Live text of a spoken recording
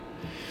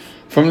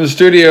From the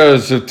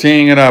studios of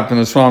Teeing It Up in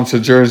the swamps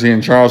of Jersey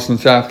and Charleston,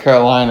 South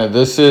Carolina,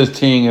 this is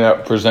Teeing It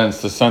Up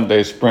presents the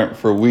Sunday Sprint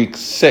for Week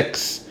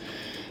 6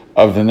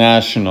 of the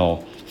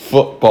National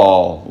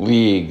Football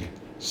League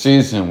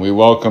season. We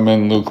welcome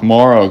in Luke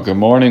Morrow. Good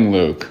morning,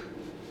 Luke.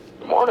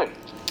 Good morning.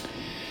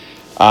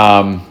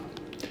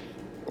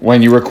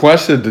 When you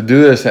requested to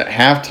do this at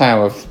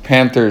halftime of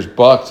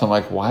Panthers-Bucks, I'm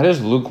like, why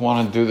does Luke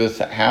want to do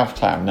this at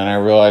halftime? And then I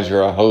realized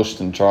you're a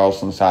host in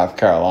Charleston, South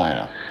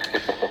Carolina.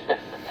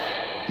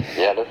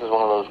 Yeah, this is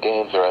one of those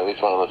games, or at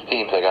least one of those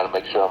teams I got to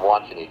make sure I'm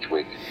watching each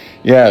week.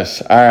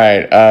 Yes. All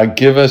right.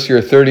 Give us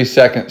your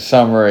 30-second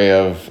summary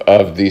of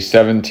the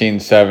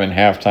 17-7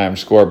 halftime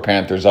score.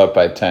 Panthers up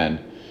by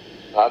 10.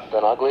 It's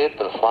been ugly. It's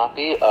been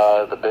sloppy.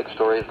 The big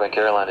story has been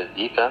Carolina's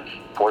defense.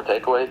 4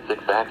 takeaways,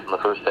 6 sacks in the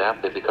first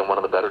half. They've become one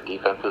of the better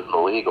defenses in the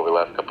league over the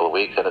last couple of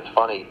weeks. And it's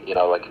funny,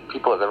 like if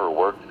people have ever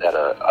worked at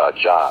a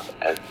job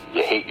and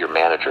you hate your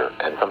manager,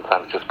 and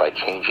sometimes just by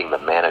changing the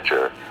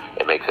manager,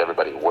 it makes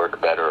everybody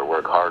work better or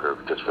work harder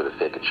just for the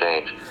sake of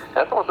change.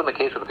 That's also been the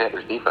case with the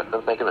Panthers defense.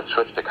 Since making the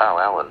switch to Kyle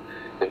Allen,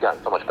 they've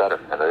gotten so much better,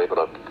 and they're able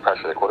to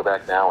pressure their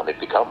quarterback now, and they've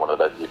become one of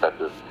the best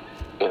defenses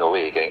in the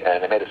league.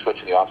 And they made a switch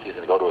in the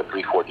offseason to go to a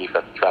 3-4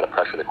 defense to try to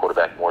pressure the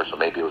quarterback more, so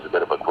maybe it was a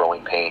bit of a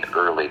growing pain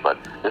early, but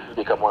this has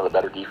become one of the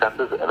better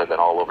defenses, and they've been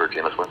all over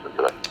Jameis Winston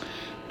today.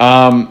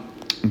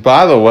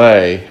 By the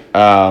way,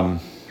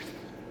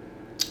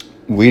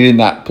 we did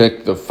not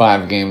pick the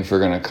 5 games we're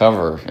going to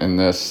cover in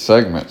this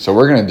segment, so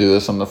we're going to do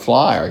this on the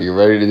fly. Are you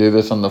ready to do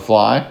this on the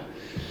fly?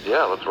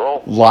 Yeah, let's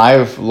roll.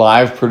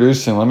 Live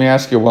producing. Let me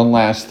ask you one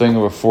last thing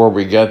before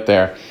we get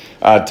there.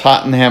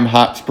 Tottenham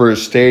Hotspur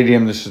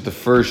Stadium. This is the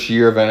first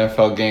year of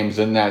NFL games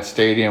in that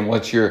stadium.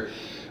 What's your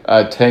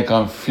take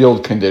on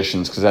field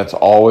conditions? Because that's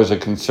always a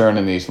concern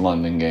in these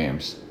London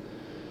games.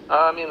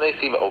 They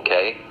seem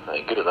okay.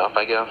 Good enough,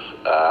 I guess.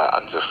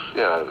 I'm just,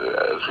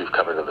 as we've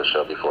covered on the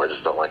show before, I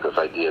just don't like this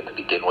idea to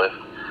begin with.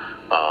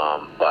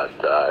 But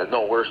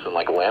no worse than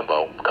like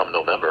Lambeau come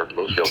November.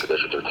 Those field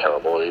conditions are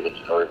terrible, or even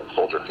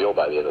Soldier Field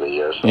by the end of the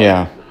year. So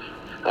yeah.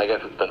 I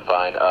guess it's been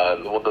fine.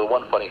 The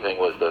one funny thing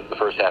was the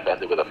first half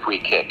ended with a free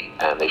kick,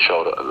 and they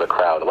showed the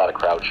crowd, a lot of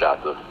crowd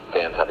shots of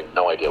fans having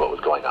no idea what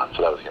was going on,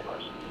 so that was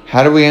humorous.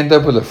 How did we end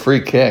up with a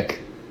free kick?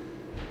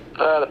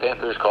 The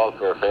Panthers called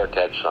for a fair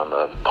catch on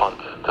the punt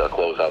to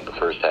close out the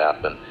first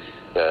half, and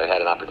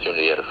had an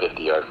opportunity at a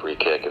 50-yard free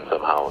kick, and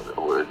somehow it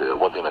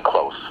wasn't even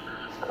close.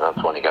 And that's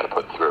one you got to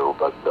put through.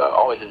 But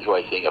always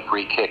enjoy seeing a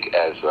free kick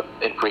as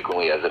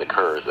infrequently as it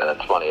occurs, and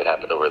it's funny it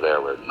happened over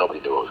there where nobody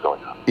knew what was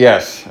going on.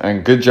 Yes,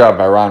 and good job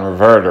by Ron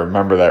Rivera to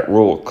remember that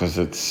rule because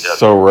it's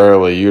so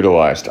rarely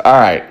utilized. All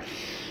right,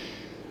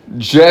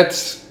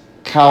 Jets.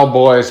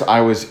 Cowboys,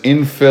 I was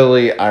in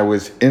Philly. I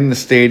was in the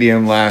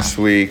stadium last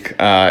week.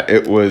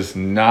 It was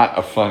not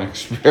a fun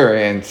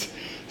experience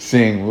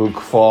seeing Luke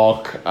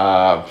Falk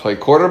play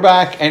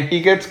quarterback, and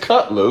he gets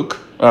cut, Luke.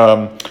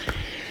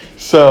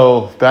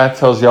 So that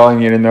tells you all you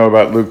need to know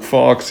about Luke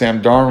Falk.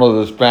 Sam Darnold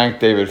is back.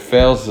 David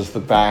Fales is the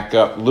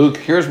backup. Luke,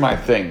 here's my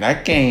thing.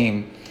 That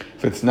game,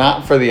 if it's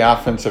not for the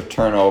offensive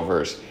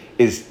turnovers,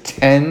 is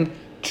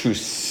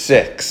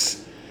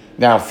 10-6.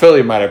 Now,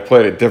 Philly might have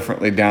played it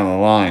differently down the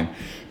line,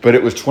 but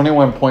it was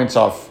 21 points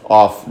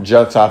off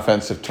Jets'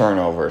 offensive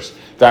turnovers.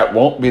 That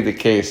won't be the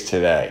case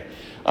today.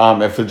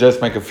 If the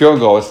Jets make a field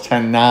goal, it's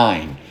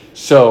 10-9.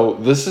 So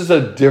this is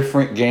a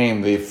different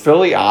game. The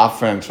Philly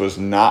offense was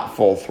not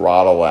full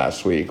throttle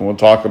last week, and we'll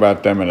talk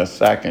about them in a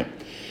second.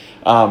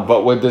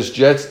 But with this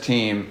Jets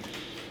team,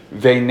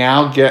 they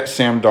now get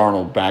Sam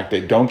Darnold back.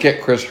 They don't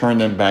get Chris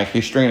Herndon back.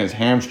 He strained his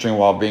hamstring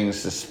while being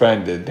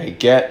suspended. They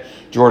get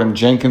Jordan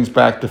Jenkins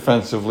back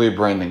defensively,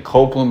 Brandon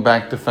Copeland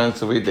back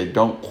defensively. They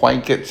don't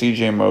quite get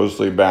C.J.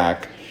 Mosley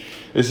back.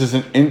 This is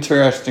an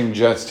interesting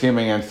Jets team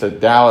against a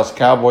Dallas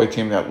Cowboy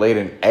team that laid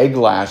an egg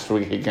last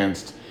week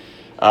against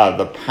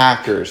the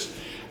Packers.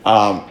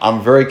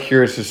 I'm very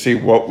curious to see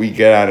what we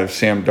get out of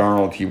Sam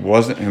Darnold. He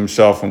wasn't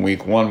himself in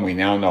week 1. We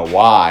now know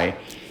why.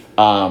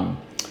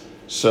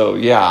 So,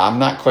 I'm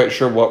not quite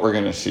sure what we're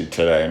going to see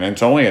today. And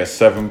it's only a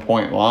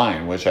 7-point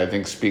line, which I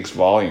think speaks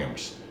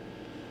volumes.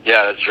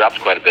 Yeah, it's dropped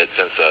quite a bit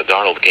since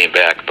Darnold came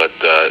back, but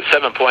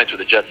 7 points with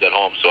the Jets at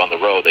home, so on the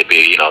road they'd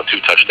be,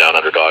 2-touchdown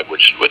underdog,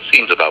 which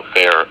seems about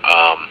fair.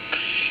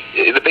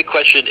 The big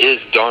question is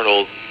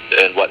Darnold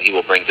and what he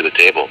will bring to the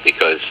table,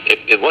 because if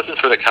it wasn't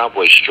for the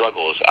Cowboys'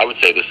 struggles, I would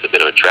say this is a bit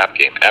of a trap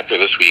game. After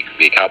this week,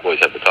 the Cowboys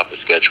have the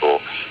toughest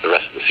schedule the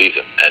rest of the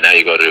season, and now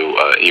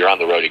you're on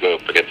the road, you go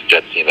up against a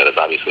Jets team that is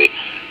obviously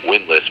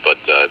winless, but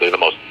they're the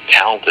most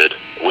talented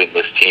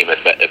winless team.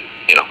 If that's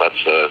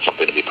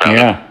something to be proud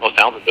of. Most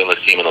talented winless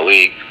team in the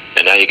league,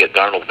 and now you get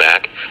Darnold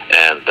back,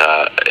 and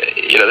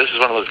this is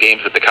one of those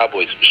games that the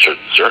Cowboys should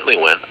certainly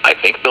win. I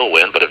think they'll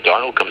win, but if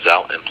Darnold comes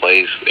out and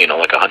plays,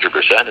 like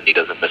 100%, and he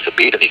doesn't miss a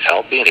beat, and he's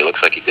healthy, and he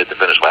looks like he did to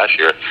finish last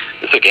year,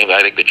 this is a game that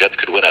I think the Jets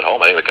could win at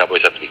home. I think the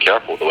Cowboys have to be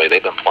careful with the way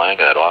they've been playing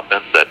that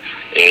offense. That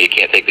you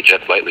can't take the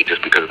Jets lightly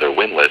just because they're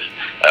winless.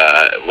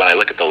 When I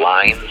look at the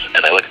lines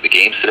and I look at the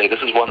games today,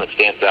 this is one that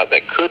stands out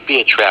that could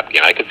be a trap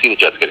game. I could see the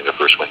Jets getting their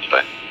first win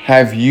today.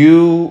 Have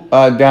you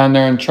down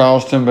there in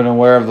Charleston been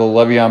aware of the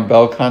Le'Veon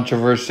Bell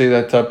controversy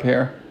that's up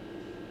here?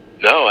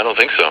 No, I don't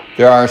think so.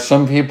 There are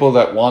some people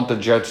that want the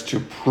Jets to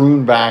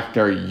prune back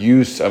their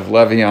use of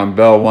Le'Veon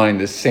Bell, wanting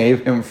to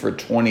save him for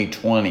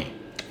 2020.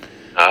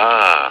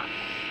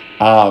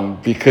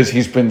 Because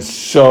he's been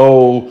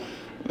so,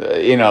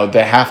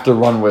 they have to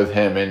run with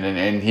him,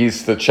 and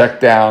he's the check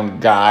down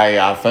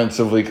guy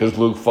offensively because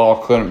Luke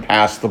Falk couldn't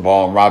pass the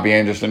ball, and Robbie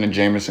Anderson and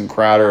Jamison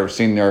Crowder have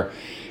seen their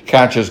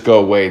catches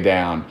go way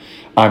down.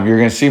 You're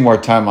going to see more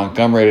Ty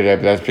Montgomery today,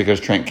 but that's because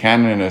Trent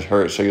Cannon is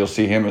hurt, so you'll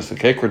see him as the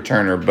kick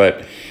returner.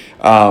 But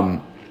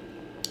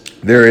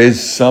there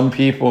is some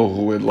people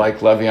who would like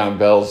Le'Veon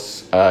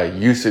Bell's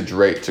usage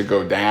rate to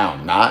go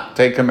down. Not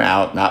take him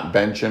out, not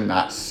bench him,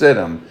 not sit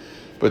him,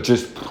 but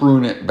just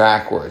prune it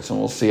backwards, and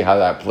we'll see how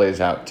that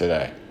plays out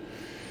today.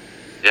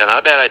 Yeah, not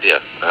a bad idea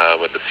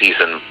with the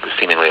season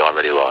seemingly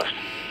already lost.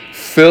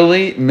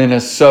 Philly,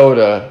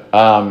 Minnesota,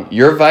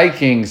 your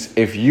Vikings,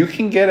 if you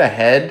can get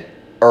ahead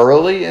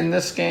early in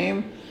this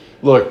game,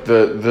 look,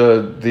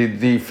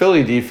 the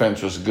Philly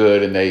defense was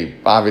good, and they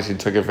obviously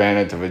took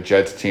advantage of a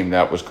Jets team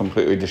that was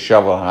completely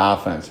disheveled on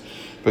offense.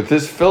 But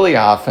this Philly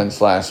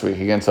offense last week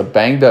against a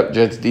banged-up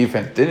Jets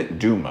defense didn't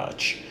do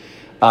much.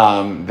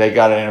 They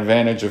got an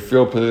advantage of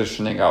field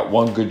position. They got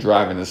one good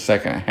drive in the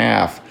second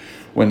half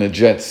when the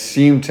Jets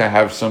seemed to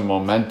have some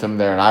momentum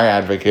there, and I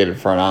advocated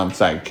for an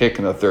onside kick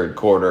in the third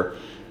quarter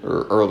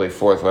or early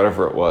fourth,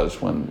 whatever it was,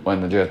 when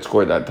the Jets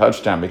scored that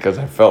touchdown because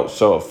I felt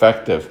so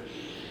effective.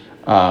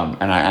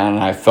 And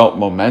I felt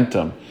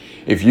momentum.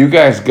 If you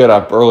guys get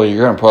up early,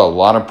 you're going to put a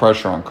lot of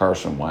pressure on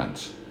Carson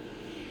Wentz.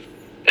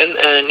 And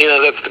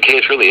that's the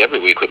case really every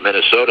week with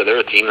Minnesota. They're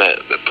a team that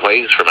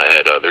plays from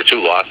ahead. Their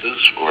two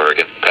losses were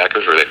against the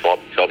Packers, where they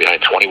fell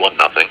behind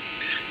 21-0,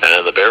 and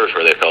then the Bears,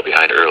 where they fell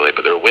behind early.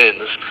 But their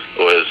wins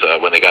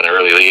was when they got an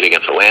early lead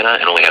against Atlanta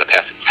and only had to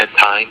pass it 10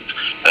 times.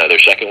 Their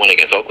second win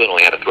against Oakland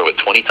only had to throw it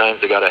 20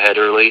 times. They got ahead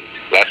early.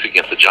 Last week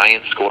against the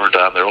Giants, scored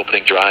on their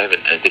opening drive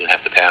and didn't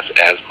have to pass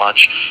as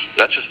much.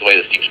 That's just the way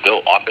this team's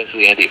built,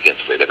 offensively and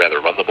defensively. They'd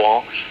rather run the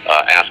ball,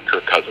 ask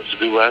Kirk Cousins to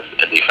do less,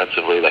 and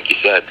defensively, like you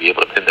said, be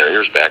able to pin their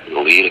ears back with the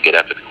lead and get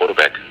after the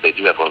quarterback, because they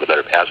do have one of the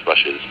better pass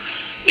rushes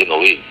in the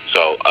league.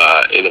 So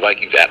the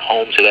Vikings at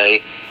home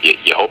today,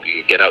 you hope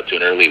you can get out to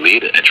an early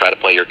lead and try to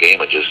play your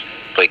game and just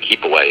play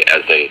keep away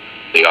as they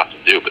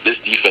often do. But this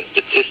defense,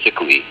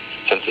 statistically,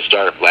 since the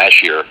start of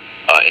last year,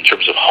 in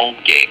terms of home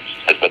games,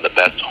 has been the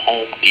best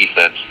home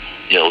defense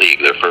in the league.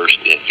 They're first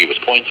in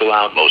fewest points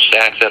allowed, most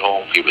sacks at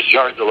home, fewest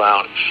yards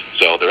allowed.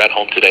 So they're at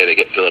home today. They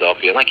get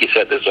Philadelphia. And like you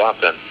said, this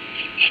offense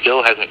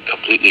still hasn't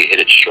completely hit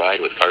its stride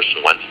with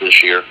Carson Wentz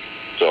this year.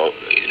 So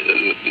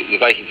the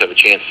Vikings have a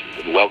chance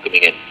of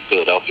welcoming in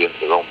Philadelphia into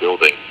their own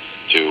building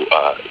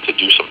to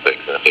do some things.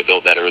 And if they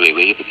build that early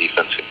lead, the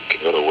defense can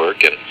go to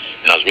work. And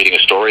I was reading a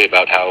story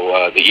about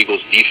how the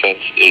Eagles' defense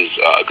is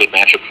a good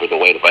matchup for the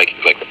way the Vikings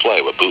like to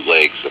play, with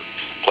bootlegs and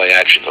play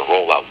actions and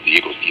rollouts. The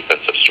Eagles'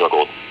 defense have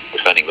struggled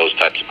defending those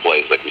types of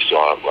plays like we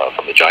saw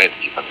from the Giants'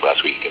 defense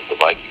last week against the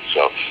Vikings.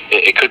 So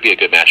it could be a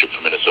good matchup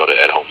for Minnesota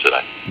at home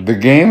today. The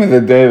game of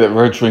the day that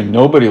virtually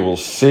nobody will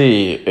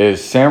see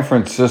is San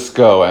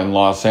Francisco and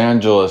Los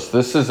Angeles.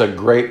 This is a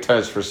great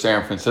test for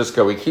San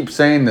Francisco. We keep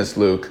saying this,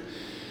 Luke.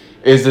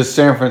 Is this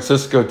San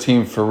Francisco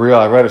team for real?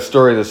 I read a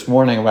story this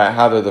morning about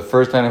how they're the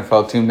first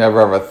NFL team to ever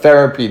have a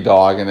therapy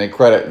dog, and they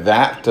credit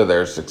that to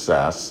their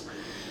success.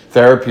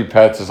 Therapy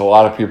pets, as a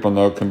lot of people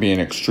know, can be an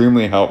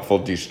extremely helpful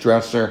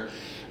de-stressor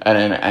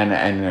and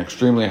an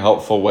extremely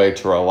helpful way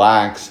to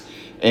relax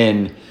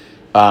in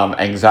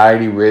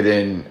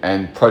anxiety-ridden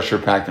and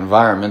pressure-packed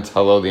environments.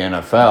 Hello, the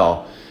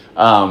NFL.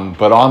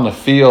 But on the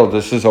field,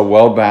 this is a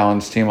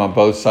well-balanced team on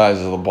both sides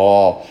of the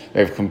ball.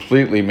 They've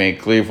completely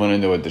made Cleveland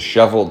into a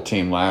disheveled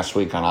team last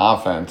week on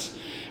offense.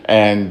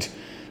 And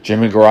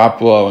Jimmy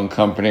Garoppolo and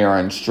company are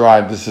in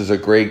stride. This is a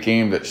great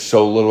game that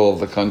so little of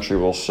the country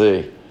will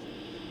see.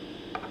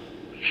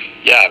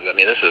 Yeah, I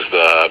mean, this is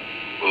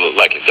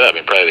like you said,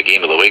 probably the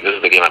game of the week. This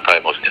is the game I'm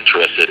probably most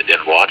interested in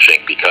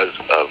watching because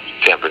of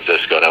San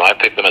Francisco. Now, I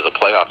picked them as a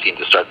playoff team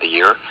to start the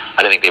year.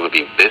 I didn't think they would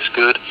be this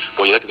good.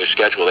 Well, you look at their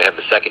schedule, they have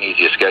the second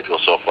easiest schedule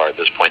so far at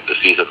this point in the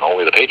season.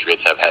 Only the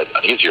Patriots have had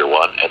an easier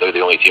one, and they're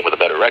the only team with a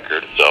better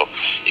record, so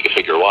you can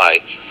figure why.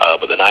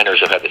 But the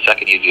Niners have had the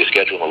second easiest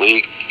schedule in the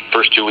league.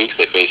 First 2 weeks,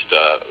 they faced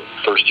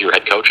first-year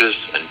head coaches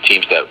and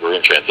teams that were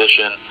in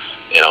transition.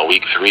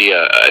 Week 3,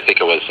 I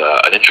think it was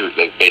an injury.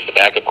 They faced the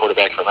backup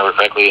quarterback, if I remember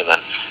correctly, and then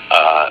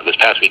this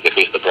past week they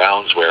faced the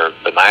Browns, where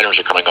the Niners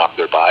are coming off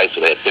their bye,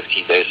 so they had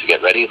 15 days to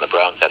get ready, and the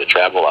Browns had to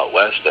travel out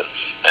west,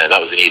 and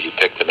that was an easy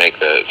pick to make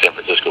the San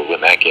Francisco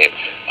win that game.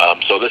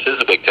 So this is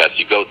a big test.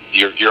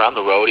 You're on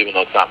the road, even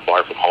though it's not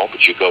far from home,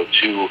 but you go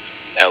to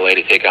LA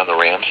to take on the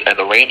Rams, and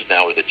the Rams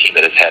now are the team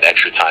that has had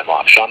extra time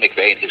off. Sean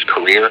McVay in his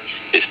career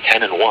is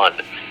 10-1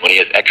 when he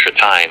has extra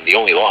time. The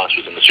only loss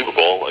was in the Super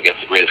Bowl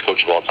against the greatest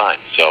coach of all time.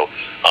 So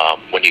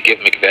when you give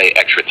McVay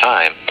extra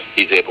time,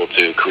 he's able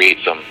to create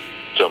some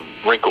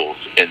wrinkles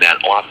in that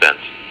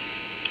offense.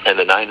 And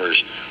the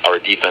Niners are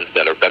a defense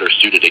that are better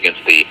suited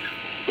against the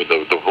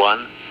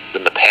run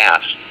than the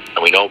pass.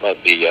 And we know about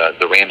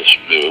the Rams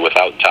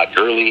without Todd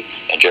Gurley,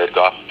 and Jared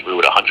Goff threw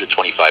it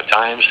 125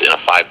 times in a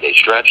 5-day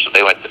stretch, so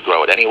they like to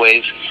throw it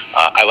anyways.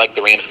 I like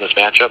the Rams in this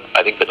matchup.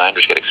 I think the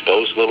Niners get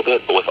exposed a little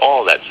bit, but with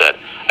all that said,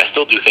 I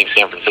still do think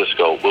San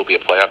Francisco will be a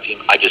playoff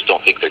team. I just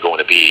don't think they're going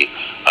to be,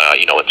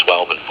 a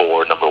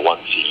 12-4 number 1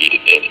 seed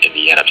in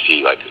the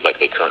NFC like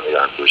they currently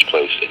are in first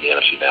place in the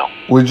NFC now.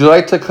 Would you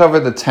like to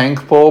cover the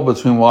tank bowl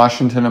between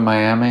Washington and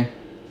Miami?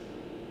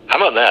 How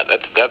about that?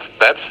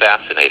 That's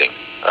fascinating.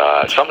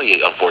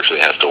 Somebody unfortunately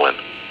has to win.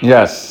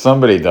 Yes,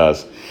 somebody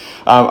does.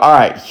 All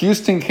right,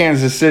 Houston,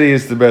 Kansas City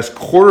is the best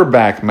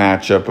quarterback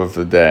matchup of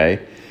the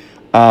day.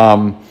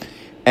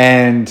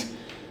 And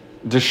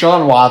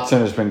Deshaun Watson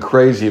has been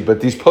crazy, but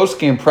these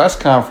post-game press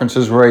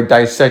conferences where he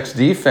dissects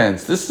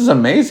defense, this is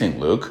amazing,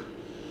 Luke.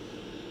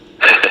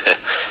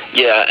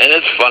 Yeah, and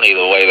it's funny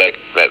the way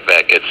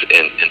that gets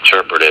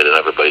interpreted, and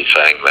everybody's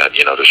saying that,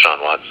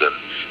 Deshaun Watson,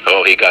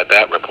 he got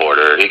that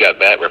reporter, he got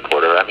that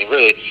reporter. I mean,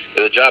 really,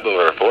 the job of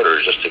a reporter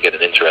is just to get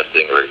an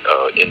interesting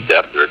or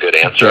in-depth or a good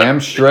answer.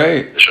 Damn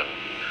straight.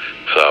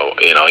 So,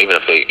 even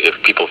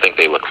if people think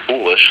they look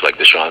foolish, like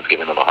Deshaun's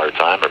giving them a hard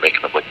time or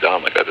making them look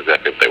dumb, like that's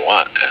exactly what they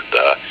want. And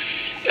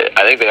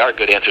I think they are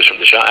good answers from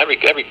Deshaun.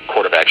 Every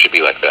quarterback should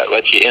be like that.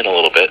 Let you in a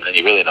little bit, and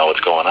you really know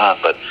what's going on.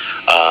 But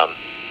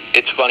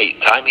it's funny.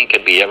 Timing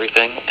can be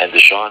everything, and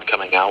Deshaun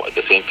coming out at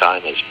the same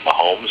time as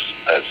Mahomes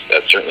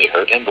has certainly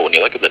hurt him. But when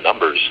you look at the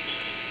numbers,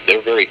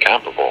 they're very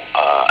comparable.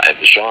 And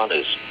Deshaun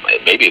is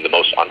maybe the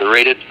most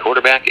underrated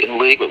quarterback in the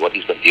league with what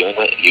he's been dealing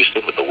with in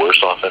Houston with the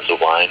worst offensive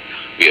line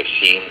we have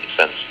seen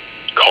since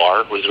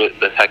Carr was with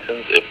the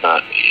Texans, if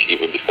not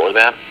even before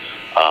that.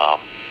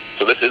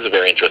 So this is a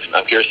very interesting.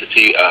 I'm curious to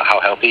see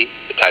how healthy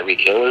Tyreek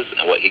Hill is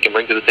and what he can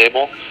bring to the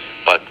table.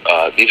 But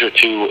these are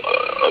two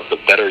of the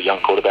better young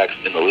quarterbacks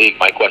in the league.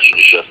 My question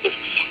is just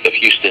if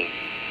Houston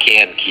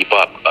can keep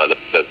up.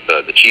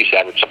 The Chiefs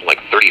average something like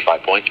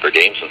 35 points per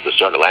game since the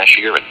start of last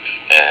year,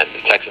 and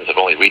the Texans have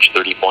only reached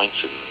 30 points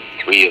in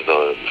 3 of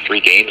the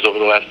 3 games over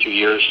the last 2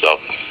 years. So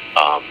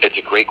it's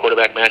a great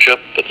quarterback matchup.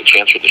 It's a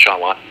chance for Deshaun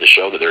Watson to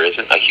show that there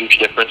isn't a huge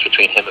difference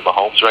between him and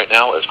Mahomes right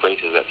now, as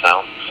crazy as that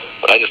sounds.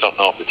 But I just don't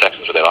know if the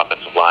Texans with that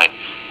offensive line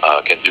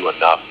can do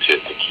enough to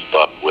keep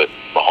up with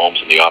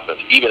Mahomes and the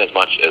offense, even as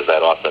much as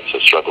that offense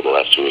has struggled the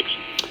last 2 weeks.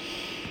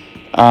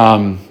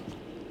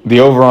 The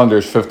over-under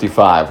is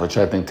 55, which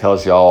I think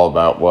tells you all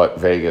about what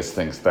Vegas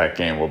thinks that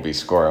game will be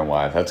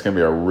scoring-wise. That's going to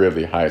be a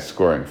really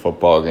high-scoring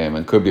football game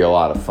and could be a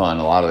lot of fun.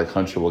 A lot of the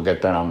country will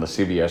get that on the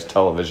CBS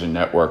television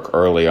network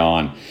early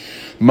on.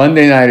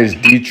 Monday night is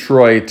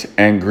Detroit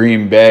and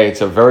Green Bay. It's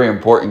a very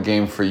important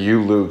game for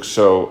you, Luke,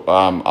 so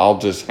I'll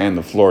just hand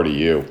the floor to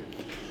you.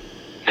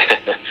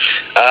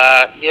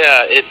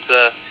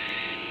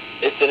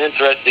 It's an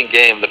interesting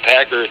game. The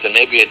Packers, and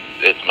maybe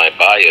it's my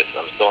bias,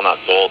 I'm still not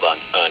sold on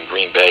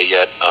Green Bay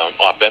yet.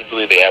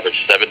 Offensively, they average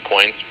 7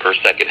 points per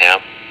second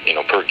half,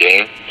 per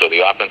game. So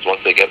the offense, once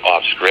they get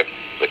off script,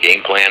 the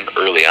game plan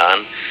early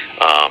on,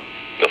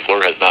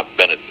 LaFleur has not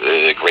been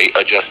a great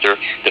adjuster.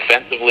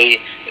 Defensively,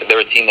 they're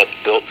a team that's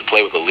built to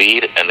play with a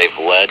lead, and they've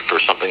led for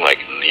something like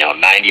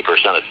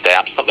 90% of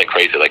snaps, something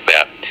crazy like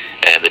that.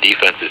 And the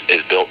defense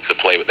is built to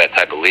play with that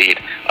type of lead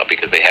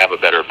because they have a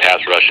better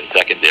pass rush and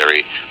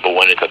secondary. But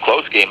when it's a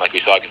close game like we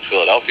saw against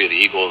Philadelphia, the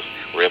Eagles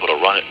were able to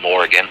run it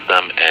more against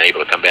them and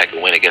able to come back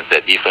and win against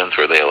that defense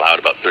where they allowed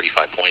about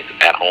 35 points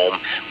at home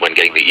when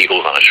getting the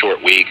Eagles on a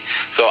short week.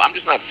 So I'm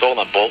just not sold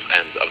on both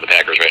ends of the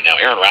Packers right now.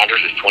 Aaron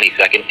Rodgers is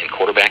 22nd in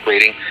quarterback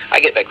rating. I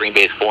get that Green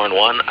Bay is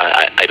 4-1.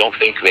 I don't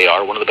think they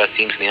are one of the best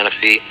teams in the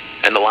NFC.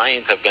 And the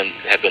Lions have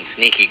been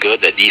sneaky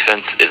good. That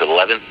defense is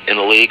 11th in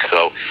the league,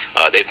 so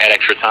they've had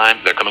extra time.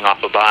 They're coming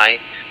off a bye.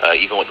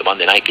 Even with the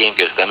Monday night game,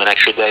 gives them an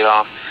extra day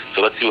off.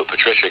 So let's see what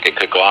Patricia can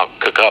cook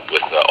up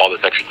with all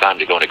this extra time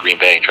to go into Green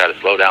Bay and try to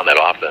slow down that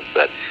offense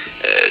that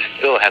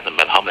still hasn't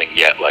been humming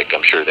yet like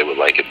I'm sure they would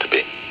like it to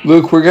be.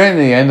 Luke, we're getting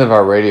to the end of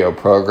our radio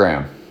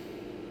program.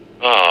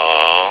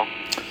 Aww.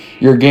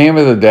 Your game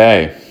of the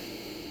day.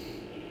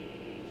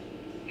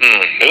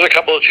 There's a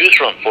couple to choose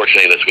from,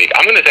 fortunately, this week.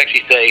 I'm going to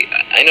actually say,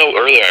 I know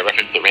earlier I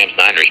referenced the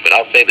Rams-Niners, but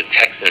I'll say the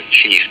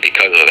Texans-Chiefs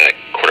because of that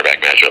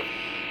quarterback matchup.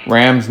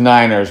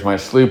 Rams-Niners. My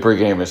sleeper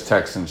game is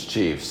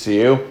Texans-Chiefs. See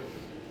you?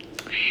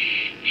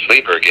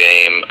 Sleeper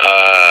game.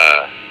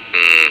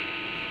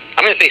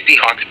 I'm going to say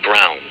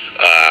Seahawks-Browns.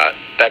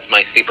 That's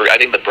my sleeper. I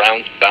think the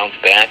Browns bounce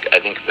back. I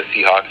think the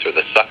Seahawks are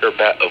the sucker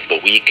bet of the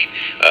week.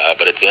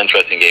 But it's an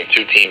interesting game.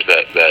 2 teams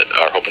that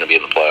are hoping to be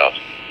in the playoffs.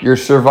 Your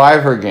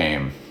survivor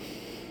game.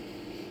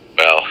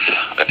 Well,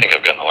 I think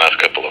I've gotten the last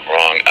couple of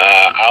wrong.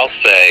 I'll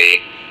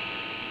say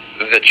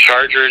the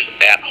Chargers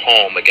at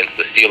home against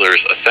the Steelers,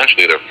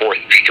 essentially their fourth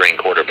string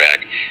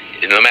quarterback.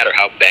 No matter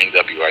how banged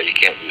up you are, you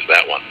can't lose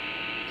that one.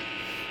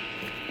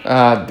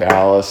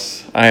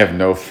 Dallas. I have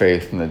no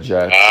faith in the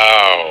Jets.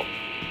 Oh.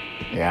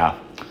 Yeah.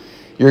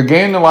 Your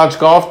game to watch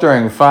golf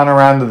during, final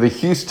round of the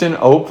Houston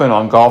Open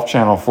on Golf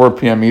Channel, 4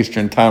 p.m.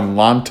 Eastern Time.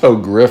 Lonto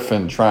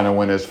Griffin trying to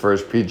win his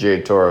first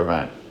PGA Tour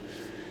event.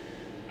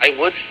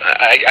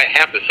 I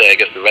have to say, I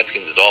guess the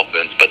Redskins and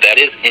Dolphins, but that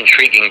is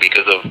intriguing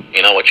because of,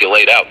 what you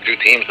laid out. Two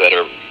teams that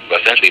are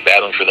essentially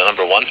battling for the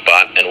number one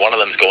spot, and one of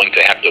them is going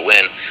to have to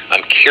win.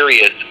 I'm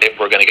curious if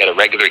we're going to get a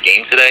regular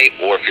game today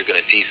or if you're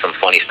going to see some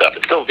funny stuff.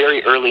 It's still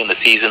very early in the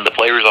season. The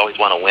players always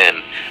want to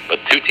win, but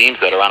two teams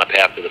that are on a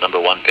path to the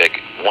number one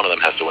pick, one of them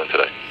has to win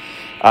today.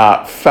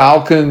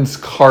 Falcons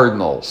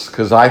Cardinals,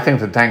 because I think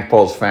the tank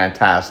poll is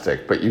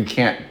fantastic, but you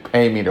can't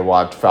pay me to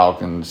watch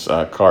Falcons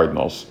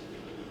Cardinals.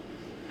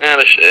 Yeah,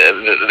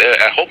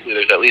 hopefully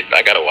there's at least,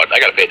 I got to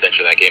pay attention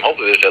to that game.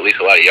 Hopefully there's at least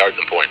a lot of yards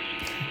and points.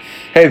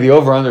 Hey, the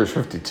over-under is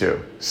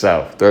 52,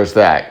 so there's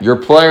that. Your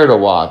player to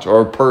watch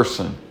or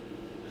person?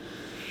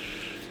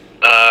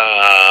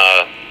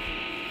 I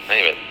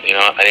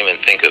didn't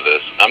even think of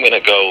this. I'm going to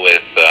go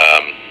with,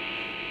 I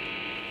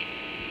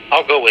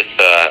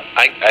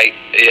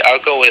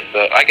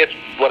guess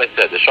what I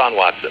said, Deshaun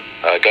Watson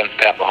against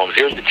Pat Mahomes.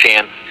 Here's the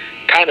chance,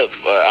 kind of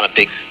on a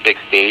big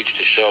stage,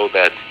 to show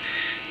that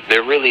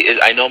there really is.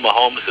 I know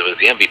Mahomes was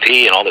the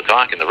MVP and all the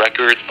talk and the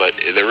records, but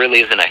there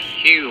really isn't a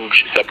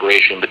huge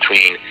separation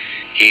between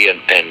he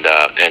and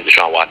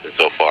Deshaun Watson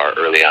so far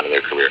early on in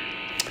their career.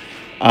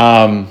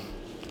 I'm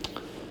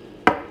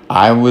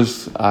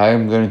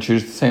going to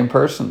choose the same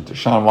person.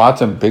 Deshaun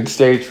Watson, big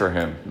stage for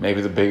him, maybe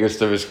the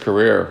biggest of his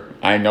career.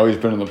 I know he's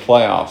been in the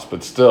playoffs,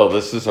 but still,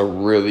 this is a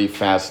really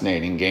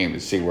fascinating game to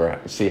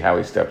see how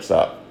he steps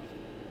up.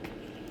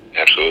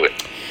 Absolutely.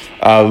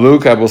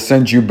 Luke, I will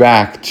send you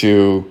back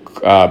to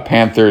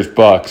Panthers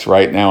Bucks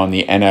right now on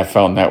the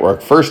NFL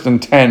Network. 1st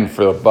and 10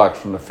 for the Bucks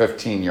from the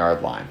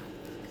 15-yard line.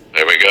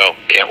 There we go.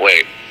 Can't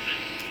wait.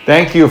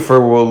 Thank you for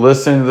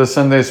listening to the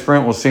Sunday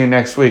Sprint. We'll see you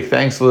next week.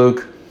 Thanks,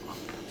 Luke.